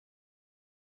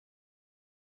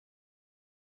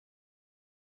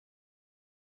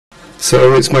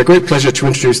So it's my great pleasure to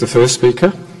introduce the first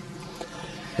speaker.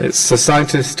 It's a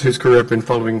scientist whose career I've been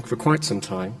following for quite some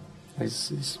time.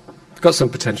 He's got some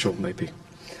potential, maybe.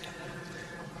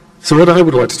 So what I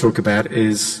would like to talk about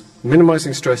is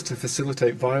minimizing stress to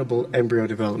facilitate viable embryo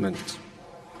development.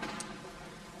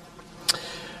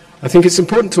 I think it's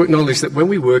important to acknowledge that when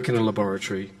we work in a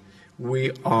laboratory,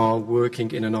 we are working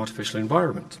in an artificial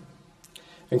environment.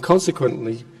 And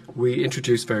consequently, we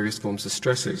introduce various forms of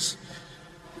stresses.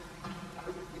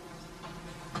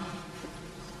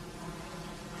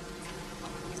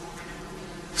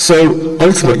 So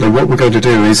ultimately what we're going to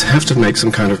do is have to make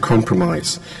some kind of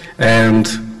compromise, and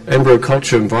embryo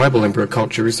culture and viable embryo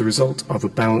culture is the result of a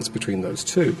balance between those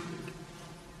two.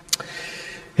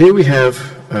 Here we have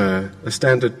a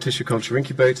standard tissue culture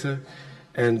incubator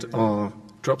and our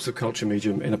drops of culture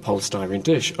medium in a polystyrene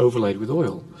dish overlaid with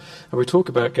oil. And we talk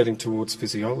about getting towards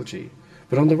physiology,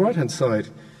 but on the right hand side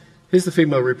here's the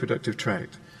female reproductive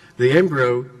tract. The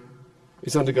embryo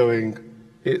is undergoing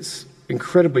its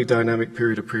incredibly dynamic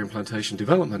period of pre-implantation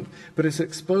development, but it's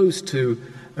exposed to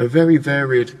a very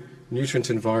varied nutrient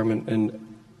environment,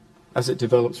 and as it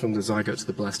develops from the zygote to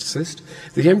the blastocyst,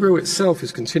 the embryo itself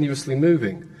is continuously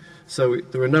moving. So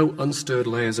there are no unstirred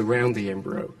layers around the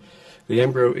embryo. The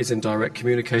embryo is in direct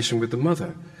communication with the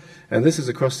mother. And this is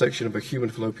a cross-section of a human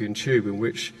fallopian tube in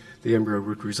which the embryo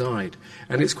would reside.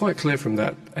 And it's quite clear from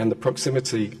that and the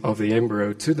proximity of the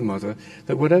embryo to the mother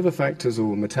that whatever factors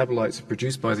or metabolites are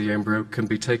produced by the embryo can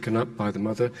be taken up by the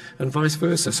mother and vice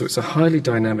versa. So it's a highly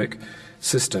dynamic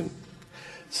system.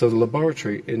 So the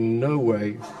laboratory in no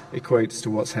way equates to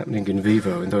what's happening in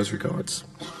vivo in those regards.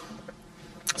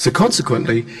 So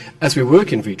consequently, as we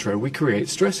work in vitro, we create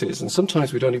stresses, and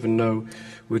sometimes we don't even know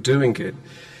we're doing it.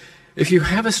 If you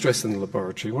have a stress in the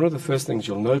laboratory, one of the first things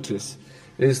you'll notice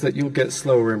is that you'll get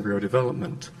slower embryo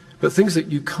development. But things that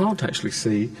you can't actually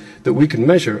see that we can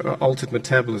measure are altered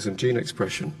metabolism, gene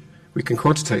expression. We can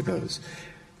quantitate those,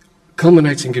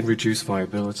 culminating in reduced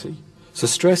viability. So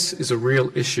stress is a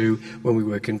real issue when we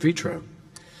work in vitro.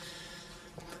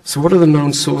 So what are the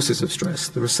known sources of stress?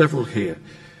 There are several here.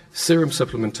 Serum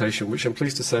supplementation, which I'm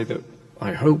pleased to say that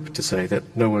I hope to say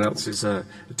that no one else is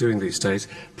doing these days.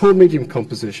 Poor medium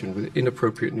composition with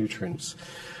inappropriate nutrients.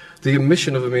 The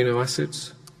omission of amino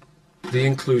acids, the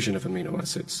inclusion of amino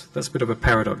acids. That's a bit of a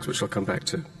paradox, which I'll come back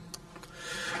to.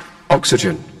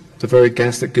 Oxygen, the very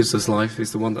gas that gives us life,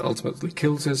 is the one that ultimately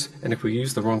kills us, and if we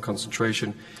use the wrong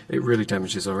concentration, it really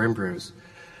damages our embryos.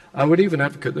 I would even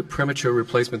advocate that premature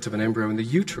replacement of an embryo in the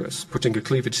uterus, putting a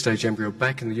cleavage stage embryo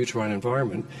back in the uterine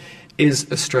environment, is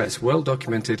a stress well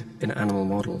documented in animal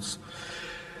models.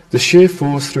 The shear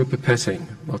force through pipetting,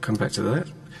 I'll come back to that,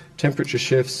 temperature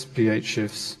shifts, pH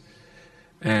shifts,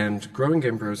 and growing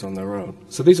embryos on their own.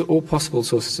 So these are all possible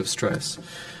sources of stress,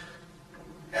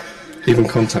 even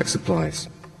contact supplies.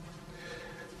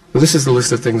 Well, this is the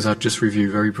list of things I'll just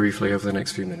review very briefly over the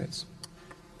next few minutes.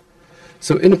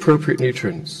 So inappropriate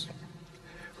nutrients.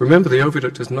 Remember, the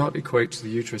oviduct does not equate to the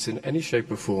uterus in any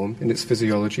shape or form in its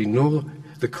physiology, nor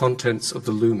the contents of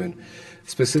the lumen,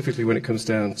 specifically when it comes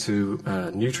down to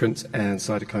nutrients and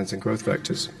cytokines and growth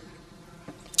factors.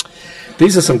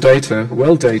 These are some data,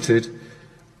 well dated,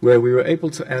 where we were able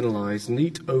to analyze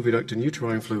neat oviduct and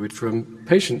uterine fluid from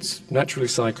patients naturally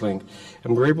cycling,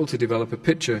 and we're able to develop a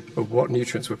picture of what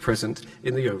nutrients were present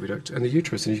in the oviduct and the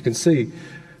uterus. And you can see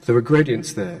there were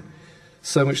gradients there.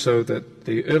 So much so that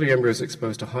the early embryo is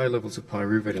exposed to high levels of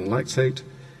pyruvate and lactate,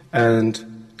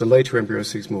 and the later embryo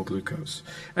sees more glucose.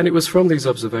 And it was from these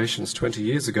observations 20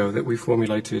 years ago that we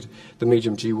formulated the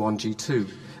medium G1, G2,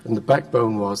 and the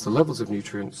backbone was the levels of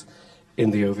nutrients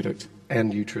in the oviduct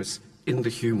and uterus in the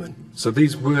human. So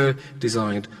these were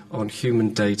designed on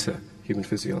human data, human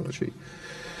physiology.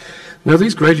 Now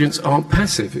these gradients aren't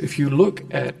passive. If you look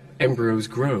at embryos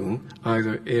grown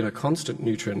either in a constant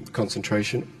nutrient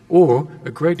concentration or a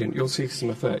gradient, you'll see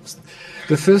some effects.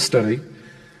 The first study,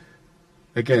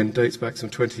 again, dates back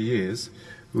some 20 years,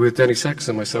 with Denny Sachs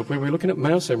and myself, where we were looking at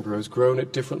mouse embryos grown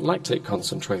at different lactate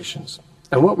concentrations.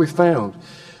 And what we found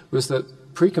was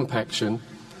that pre-compaction,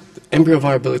 embryo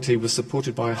viability was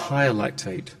supported by a higher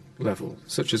lactate level,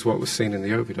 such as what was seen in the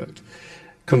oviduct.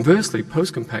 Conversely,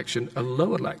 post-compaction, a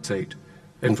lower lactate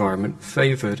environment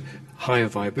favored higher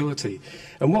viability.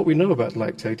 And what we know about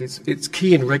lactate is it's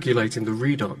key in regulating the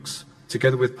redox,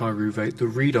 together with pyruvate, the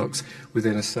redox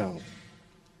within a cell.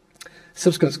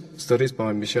 Subsequent studies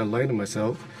by Michelle Lane and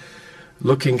myself,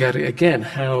 looking at it again,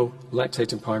 how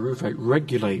lactate and pyruvate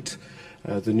regulate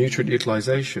the nutrient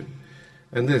utilization.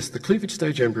 And the cleavage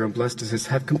stage embryo and blastocysts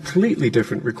have completely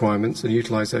different requirements and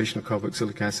utilization of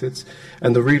carboxylic acids,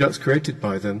 and the redox created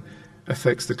by them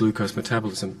affects the glucose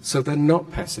metabolism. So they're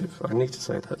not passive. I need to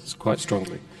say that quite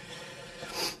strongly.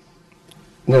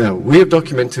 Now, we have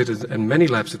documented, and many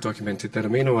labs have documented, that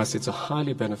amino acids are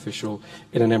highly beneficial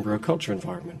in an embryo culture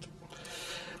environment.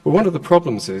 But one of the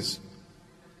problems is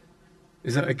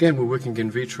that, again, we're working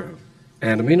in vitro,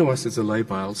 and amino acids are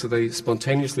labile, so they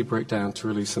spontaneously break down to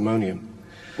release ammonium.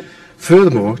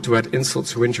 Furthermore, to add insult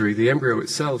to injury, the embryo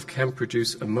itself can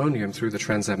produce ammonium through the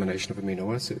transamination of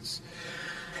amino acids.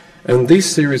 And these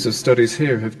series of studies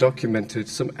here have documented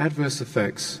some adverse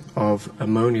effects of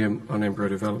ammonium on embryo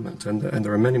development, and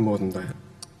there are many more than that.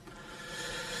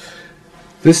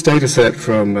 This data set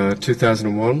from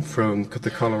 2001 from the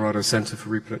Colorado Center for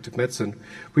Reproductive Medicine,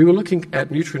 we were looking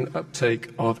at nutrient uptake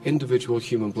of individual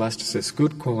human blastocysts,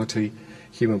 good quality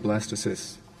human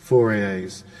blastocysts,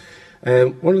 4AAs.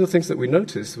 And one of the things that we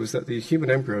noticed was that the human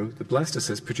embryo, the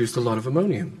blastocyst, produced a lot of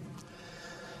ammonium.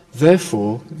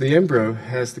 Therefore, the embryo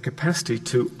has the capacity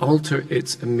to alter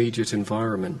its immediate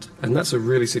environment, and that's a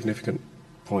really significant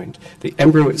point. The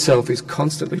embryo itself is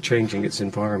constantly changing its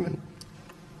environment.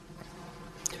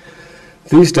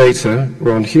 These data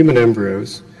were on human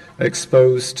embryos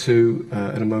exposed to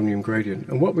an ammonium gradient,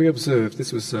 and what we observed,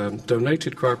 this was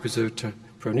donated cryopreserved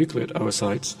pronucleate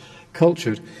oocytes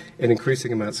cultured in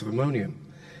increasing amounts of ammonium.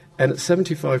 And at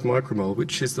 75 micromole,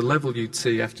 which is the level you'd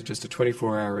see after just a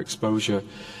 24-hour exposure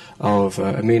of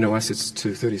amino acids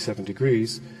to 37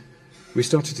 degrees, we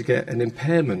started to get an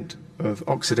impairment of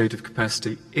oxidative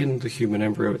capacity in the human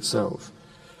embryo itself.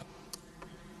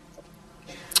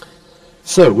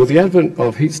 So, with the advent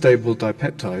of heat-stable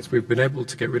dipeptides, we've been able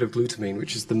to get rid of glutamine,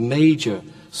 which is the major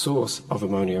source of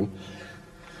ammonium,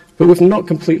 but we've not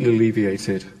completely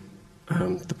alleviated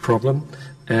the problem,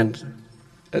 and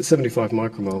at 75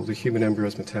 micromole, the human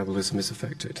embryo's metabolism is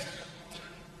affected.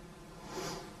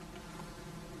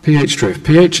 pH drift.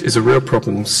 pH is a real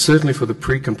problem, certainly for the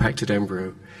pre-compacted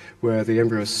embryo, where the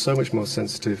embryo is so much more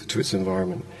sensitive to its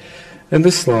environment. And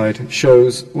this slide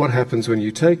shows what happens when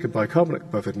you take a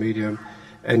bicarbonate buffered medium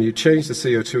and you change the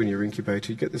CO2 in your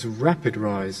incubator. You get this rapid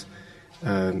rise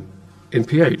in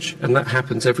pH, and that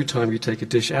happens every time you take a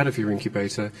dish out of your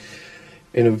incubator.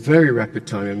 In a very rapid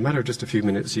time, in a matter of just a few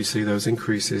minutes, you see those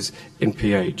increases in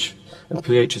pH. And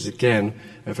pH is, again,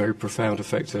 a very profound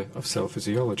effector of cell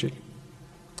physiology.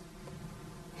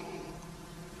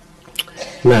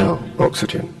 Now,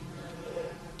 oxygen.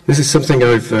 This is something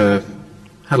I've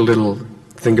had a little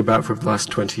think about for the last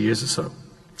 20 years or so.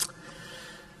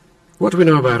 What do we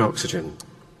know about oxygen?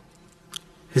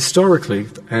 Historically,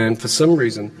 and for some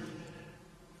reason,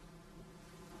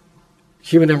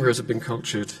 human embryos have been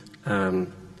cultured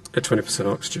at 20%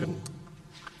 oxygen.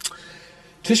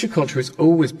 Tissue culture is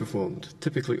always performed,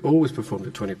 typically always performed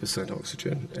at 20%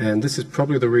 oxygen, and this is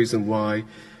probably the reason why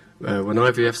when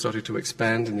IVF started to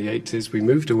expand in the 80s, we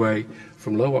moved away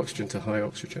from low oxygen to high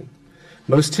oxygen.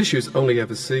 Most tissues only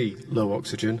ever see low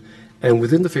oxygen, and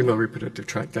within the female reproductive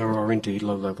tract there are indeed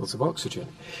low levels of oxygen.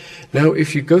 Now,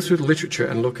 if you go through the literature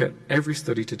and look at every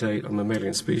study to date on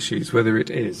mammalian species, whether it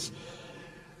is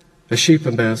a sheep,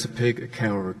 a mouse, a pig, a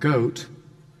cow, or a goat,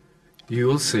 you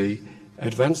will see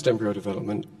advanced embryo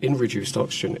development in reduced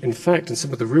oxygen. In fact, in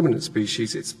some of the ruminant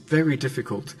species, it's very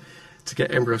difficult to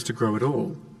get embryos to grow at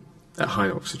all at high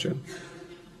oxygen.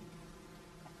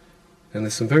 And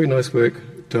there's some very nice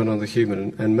work done on the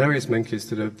human, and Marius Menkes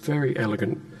did a very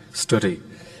elegant study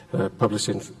published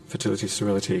in Fertility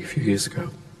Sterility a few years ago.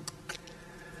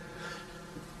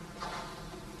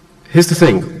 Here's the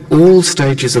thing, all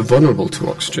stages are vulnerable to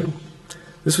oxygen.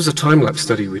 This was a time-lapse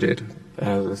study we did.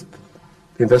 The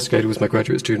investigator was my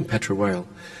graduate student, Petra Whale.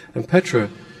 And Petra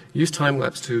used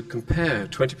time-lapse to compare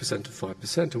 20% to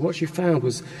 5%. And what she found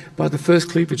was, by the first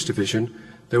cleavage division,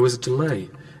 there was a delay.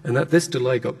 And that this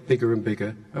delay got bigger and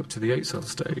bigger up to the 8-cell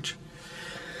stage.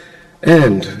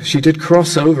 And she did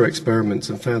crossover experiments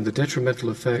and found the detrimental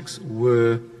effects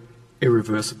were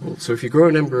irreversible. So if you grow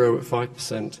an embryo at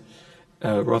 5%,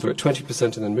 rather at 20%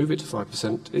 and then move it to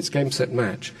 5%, it's game, set,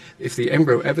 match. If the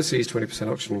embryo ever sees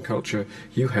 20% oxygen in culture,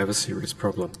 you have a serious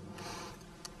problem.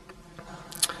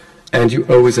 And you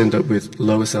always end up with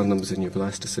lower cell numbers in your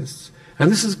blastocysts. And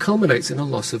this culminates in a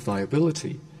loss of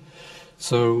viability.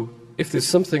 So if there's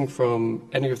something from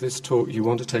any of this talk you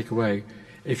want to take away,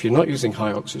 if you're not using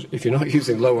high oxygen, if you're not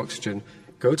using low oxygen,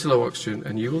 go to low oxygen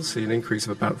and you will see an increase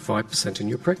of about 5% in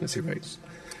your pregnancy rates.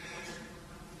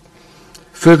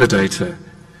 Further data,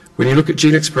 when you look at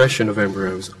gene expression of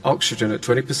embryos, oxygen at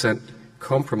 20%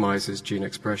 compromises gene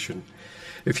expression.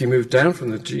 If you move down from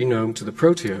the genome to the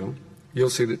proteome, you'll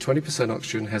see that 20%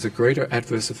 oxygen has a greater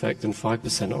adverse effect than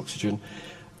 5% oxygen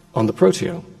on the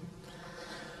proteome.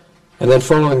 And then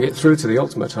following it through to the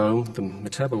ultimate home, the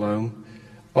metabolome,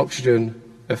 oxygen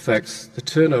affects the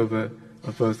turnover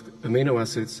of both amino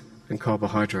acids and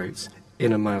carbohydrates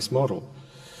in a mouse model.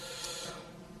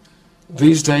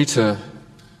 These data,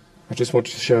 I just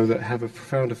wanted to show that have a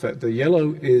profound effect. The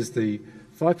yellow is the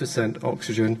 5%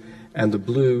 oxygen and the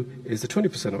blue is the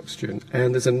 20% oxygen.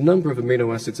 And there's a number of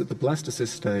amino acids at the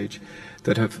blastocyst stage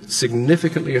that have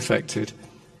significantly affected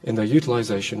in their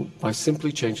utilization by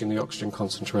simply changing the oxygen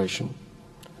concentration.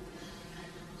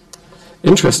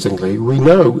 Interestingly, we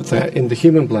know that in the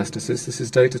human blastocyst, this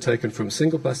is data taken from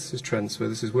single blastocyst transfer,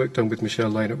 this is work done with Michelle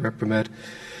Lane at Repromed,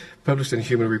 published in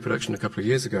Human Reproduction a couple of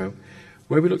years ago,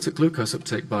 where we looked at glucose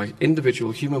uptake by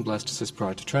individual human blastocysts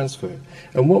prior to transfer.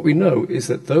 And what we know is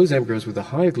that those embryos with a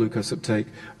higher glucose uptake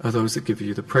are those that give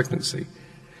you the pregnancy.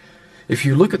 If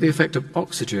you look at the effect of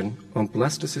oxygen on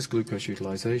blastocyst glucose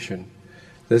utilization,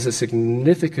 there's a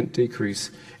significant decrease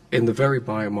in the very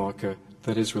biomarker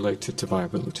that is related to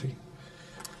viability.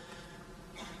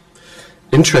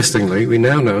 Interestingly, we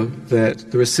now know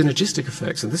that there are synergistic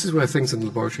effects, and this is where things in the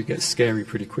laboratory get scary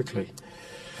pretty quickly.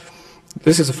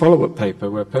 This is a follow-up paper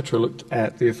where Petra looked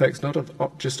at the effects not of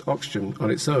just oxygen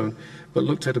on its own, but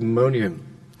looked at ammonium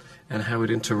and how it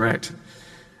interacts.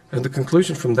 And the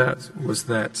conclusion from that was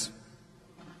that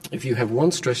if you have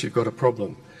one stress, you've got a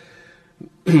problem.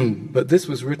 But this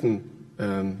was written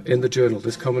in the journal,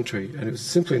 this commentary, and it was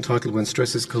simply entitled When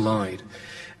Stresses Collide.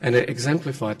 And it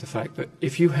exemplified the fact that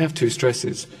if you have two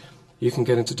stresses, you can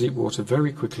get into deep water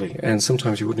very quickly, and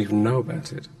sometimes you wouldn't even know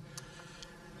about it.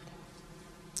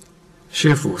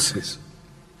 Shear forces.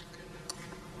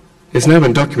 It's now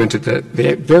been documented that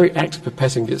the very act of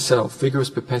pipetting itself, vigorous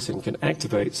pipetting, can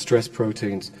activate stress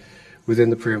proteins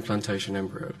within the pre-implantation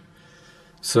embryo.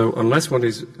 So unless one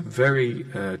is very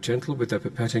gentle with their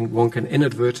pipetting, one can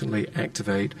inadvertently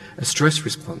activate a stress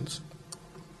response.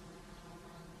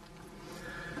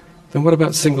 Then what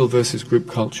about single versus group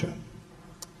culture?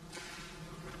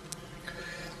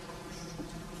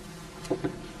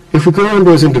 If we grow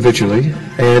embryos individually,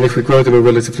 and if we grow them in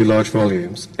relatively large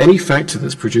volumes, any factor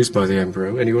that's produced by the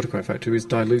embryo, any autocrine factor, is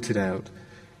diluted out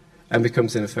and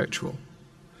becomes ineffectual.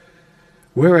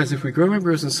 Whereas if we grow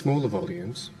embryos in smaller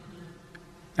volumes,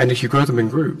 and if you grow them in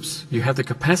groups, you have the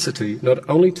capacity not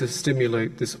only to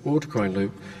stimulate this autocrine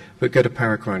loop, but get a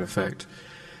paracrine effect.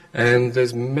 And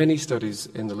there's many studies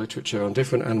in the literature on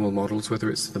different animal models, whether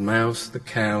it's the mouse, the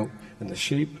cow, and the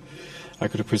sheep. I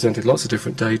could have presented lots of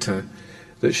different data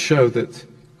that show that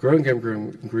growing embryo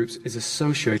in groups is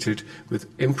associated with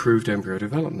improved embryo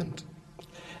development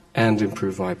and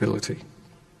improved viability.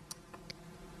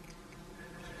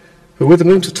 But with the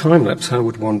move to time-lapse, how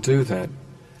would one do that?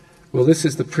 Well, this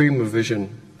is the Prima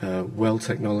Vision well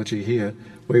technology here,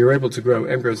 where you're able to grow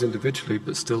embryos individually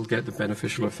but still get the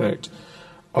beneficial effect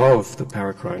of the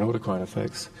paracrine, autocrine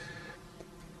effects,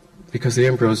 because the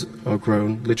embryos are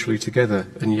grown literally together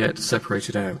and yet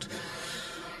separated out.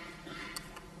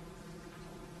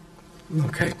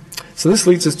 Okay, so this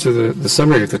leads us to the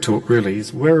summary of the talk, really,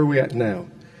 is where are we at now?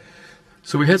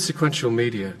 So we had sequential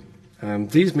media.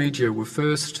 These media were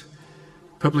first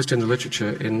published in the literature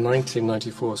in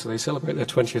 1994, so they celebrate their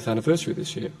 20th anniversary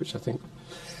this year, which I think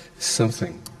is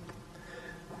something.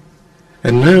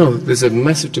 And now there's a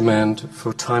massive demand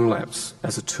for time-lapse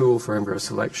as a tool for embryo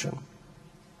selection.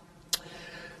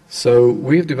 So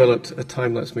we've developed a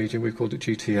time-lapse medium, we've called it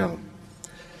GTL.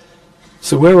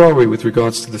 So where are we with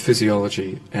regards to the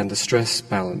physiology and the stress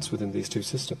balance within these two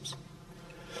systems?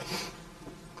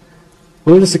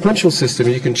 Well, in a sequential system,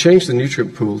 you can change the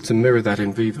nutrient pool to mirror that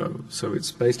in vivo. So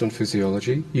it's based on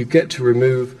physiology. You get to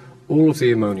remove all of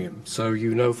the ammonium. So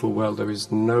you know full well there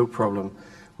is no problem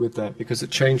with that, because at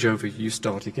changeover you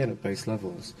start again at base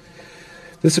levels.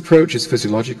 This approach is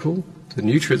physiological. The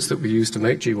nutrients that we use to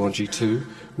make G1, G2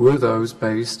 were those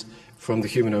based from the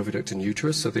human oviduct and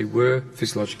uterus, so they were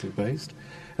physiologically based,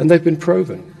 and they've been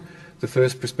proven. The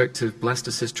first prospective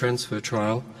blastocyst transfer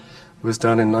trial was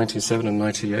done in 1997 and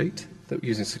 98, that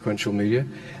using sequential media,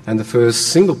 and the first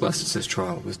single blastocyst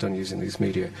trial was done using these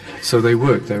media. So they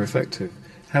work, they're effective.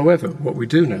 However, what we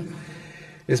do know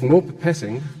is more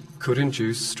pipetting could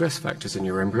induce stress factors in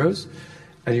your embryos,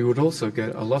 and you would also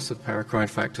get a loss of paracrine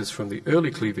factors from the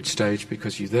early cleavage stage,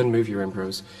 because you then move your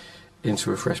embryos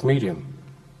into a fresh medium.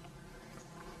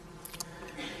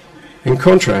 In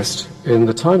contrast, in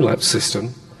the time-lapse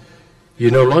system,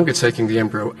 you're no longer taking the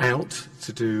embryo out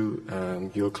to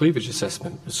do your cleavage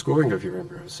assessment, the scoring of your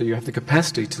embryos. So you have the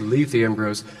capacity to leave the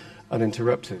embryos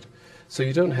uninterrupted. So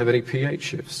you don't have any pH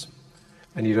shifts,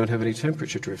 and you don't have any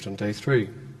temperature drift on day 3.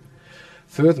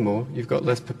 Furthermore, you've got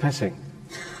less pipetting,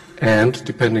 and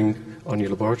depending on your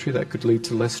laboratory, that could lead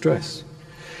to less stress.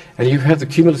 And you have the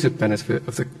cumulative benefit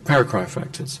of the paracrine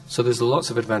factors. So there's lots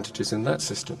of advantages in that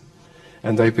system,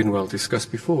 and they've been well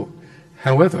discussed before.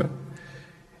 However,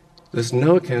 there's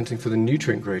no accounting for the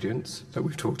nutrient gradients that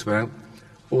we've talked about,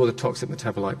 or the toxic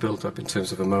metabolite buildup in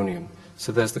terms of ammonium.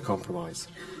 So there's the compromise.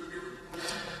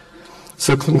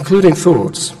 So concluding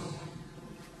thoughts.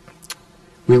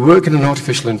 We work in an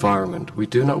artificial environment. We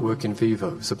do not work in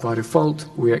vivo. So by default,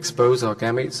 we expose our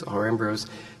gametes, our embryos,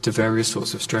 to various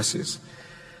sorts of stresses.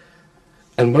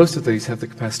 And most of these have the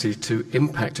capacity to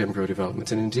impact embryo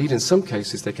development. And indeed, in some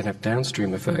cases, they can have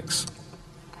downstream effects.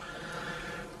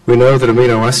 We know that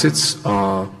amino acids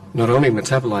are not only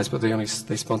metabolized, but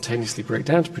they spontaneously break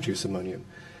down to produce ammonium.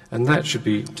 And that should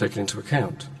be taken into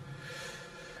account.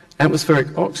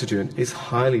 Atmospheric oxygen is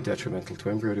highly detrimental to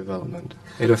embryo development.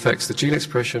 It affects the gene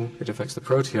expression, it affects the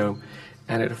proteome,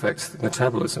 and it affects the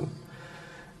metabolism.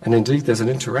 And indeed, there's an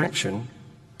interaction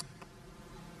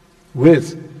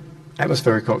with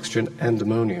atmospheric oxygen and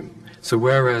ammonium. So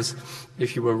whereas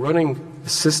if you were running a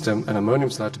system and ammonium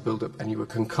started to build up and you were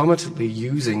concomitantly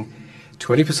using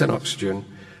 20% oxygen,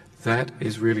 that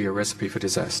is really a recipe for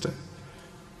disaster.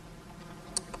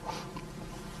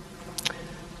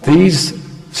 These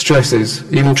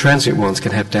stresses, even transient ones,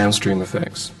 can have downstream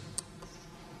effects.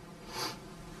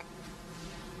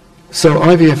 So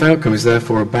IVF outcome is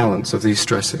therefore a balance of these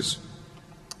stresses.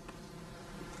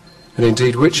 And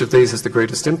indeed, which of these has the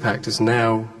greatest impact is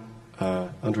now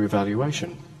under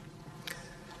evaluation.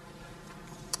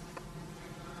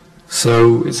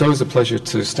 So it's always a pleasure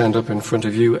to stand up in front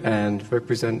of you and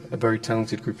represent a very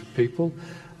talented group of people.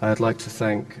 I'd like to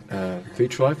thank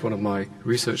Vitrolife, one of my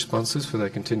research sponsors, for their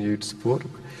continued support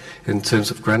in terms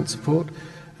of grant support,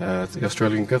 the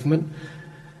Australian government,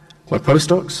 my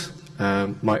postdocs,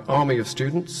 my army of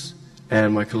students,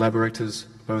 and my collaborators,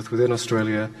 both within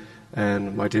Australia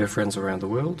and my dear friends around the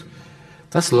world.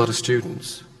 That's a lot of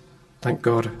students. Thank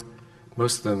God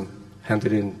most of them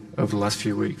handed in over the last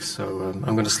few weeks, so I'm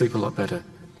going to sleep a lot better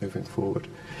moving forward.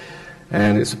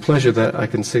 And it's a pleasure that I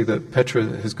can see that Petra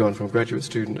has gone from graduate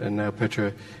student, and now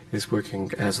Petra is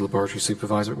working as a laboratory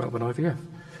supervisor at Melbourne IVF.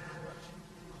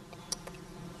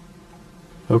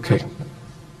 Okay.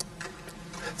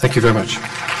 Thank you very much.